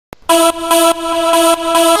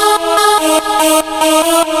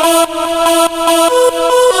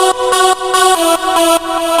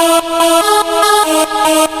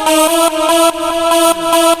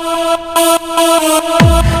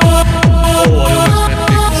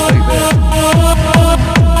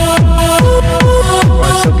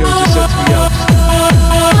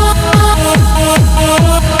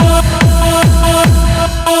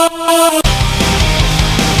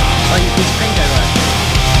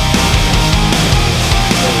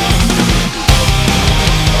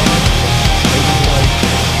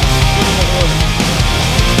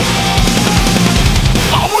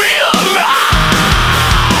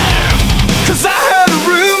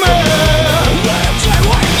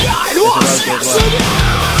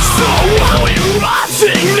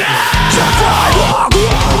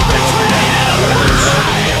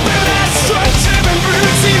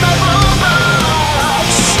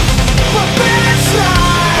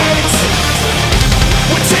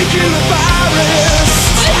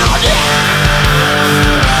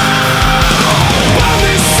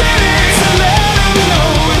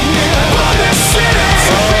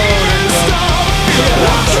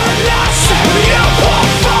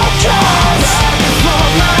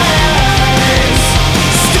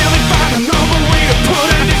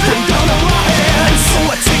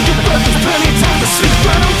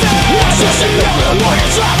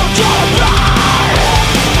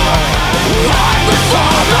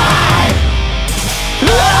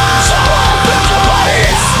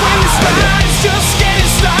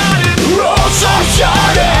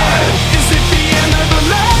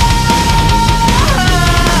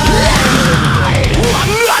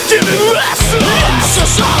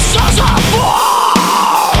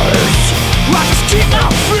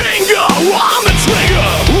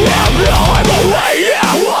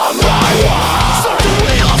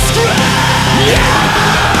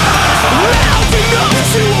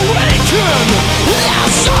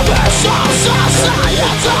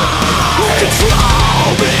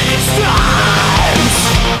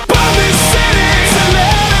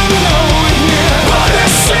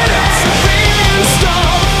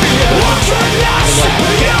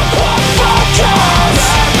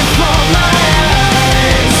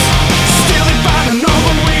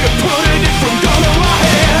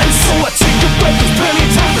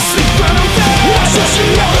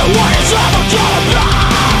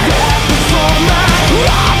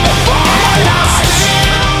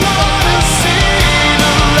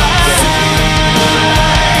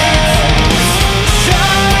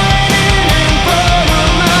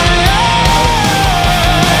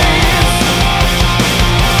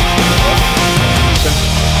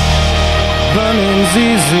Running's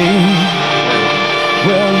easy.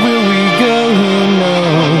 Where will we go? Who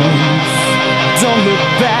knows? Don't look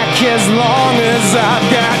back, as long as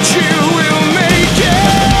I've got you, we'll make it.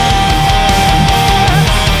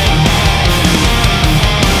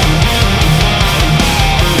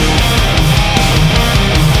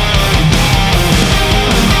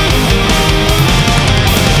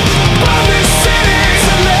 But this city's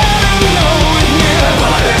a let 'em know it here.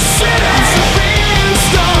 But this city's a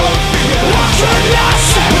reinstall. What can I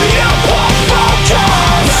say? You put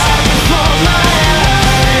focus right before my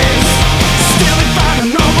eyes. Still if I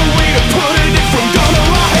don't know a way to put it from gun to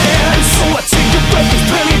my head. So I take a breath, there's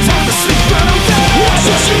plenty of time to sleep when I'm dead. Why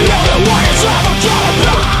should you know that what is ever gonna be?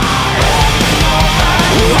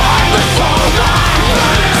 Right before my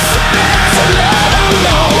eyes. So let 'em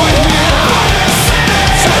know it here.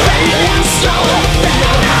 So reinstall it.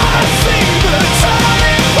 I think the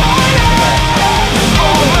turning point is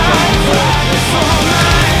all right before my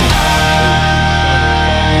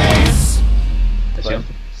eyes.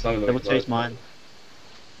 Double chase mine.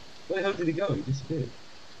 Where the hell did he go? He disappeared.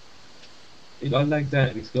 I lagged out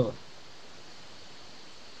and he's gone.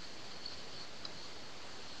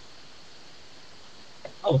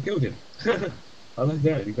 Oh, I killed him. I lagged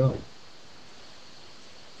out and he's gone.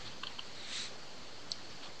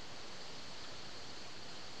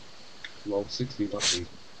 Lol, 61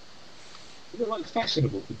 people. Is it like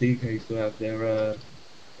fashionable for DKs to have their,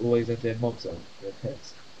 always have their mobs on, their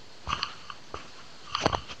pets?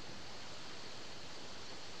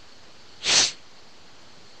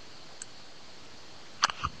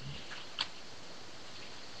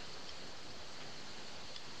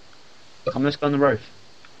 Come, let's go on the roof.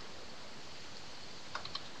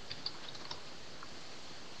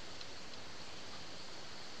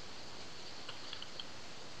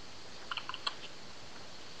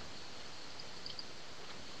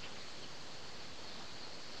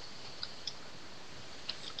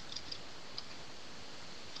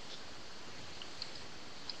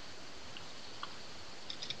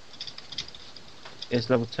 It's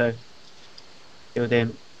level 2. Killed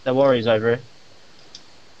him. The warrior's over here.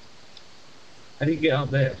 How do you get up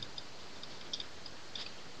there?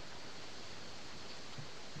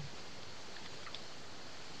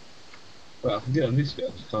 Well, I can get on this bit,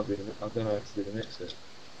 I just can't do the, I don't know how to do the next bit.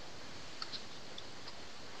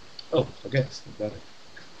 Oh, I guess, I've done it.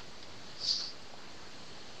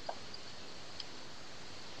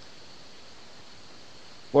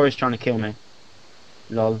 Warrior's trying to kill me.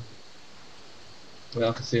 Lol. Well,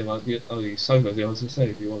 I can see him like, oh, he's so maybe I was going to say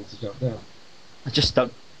if you wanted to jump down. I just stuck,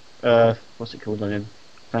 what's it called on him?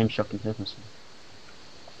 Flame shock into him or something.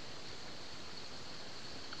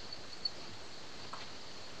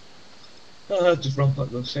 Oh, just run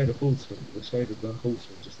past the shade of horseman, the shade of the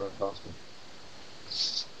horseman just ran past me.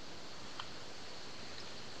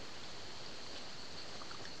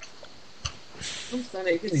 I'm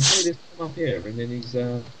standing again, he's made us come up here and then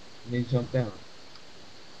he jumped down.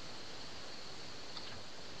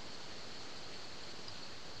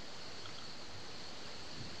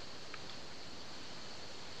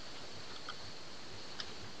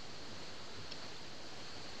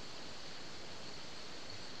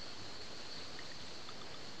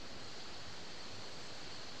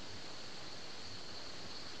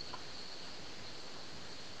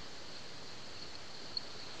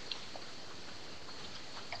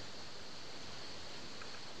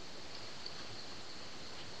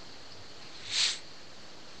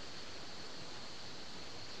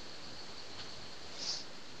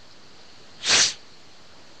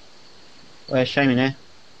 Where's Shaman here?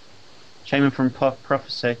 Shaman from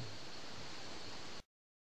Prophecy.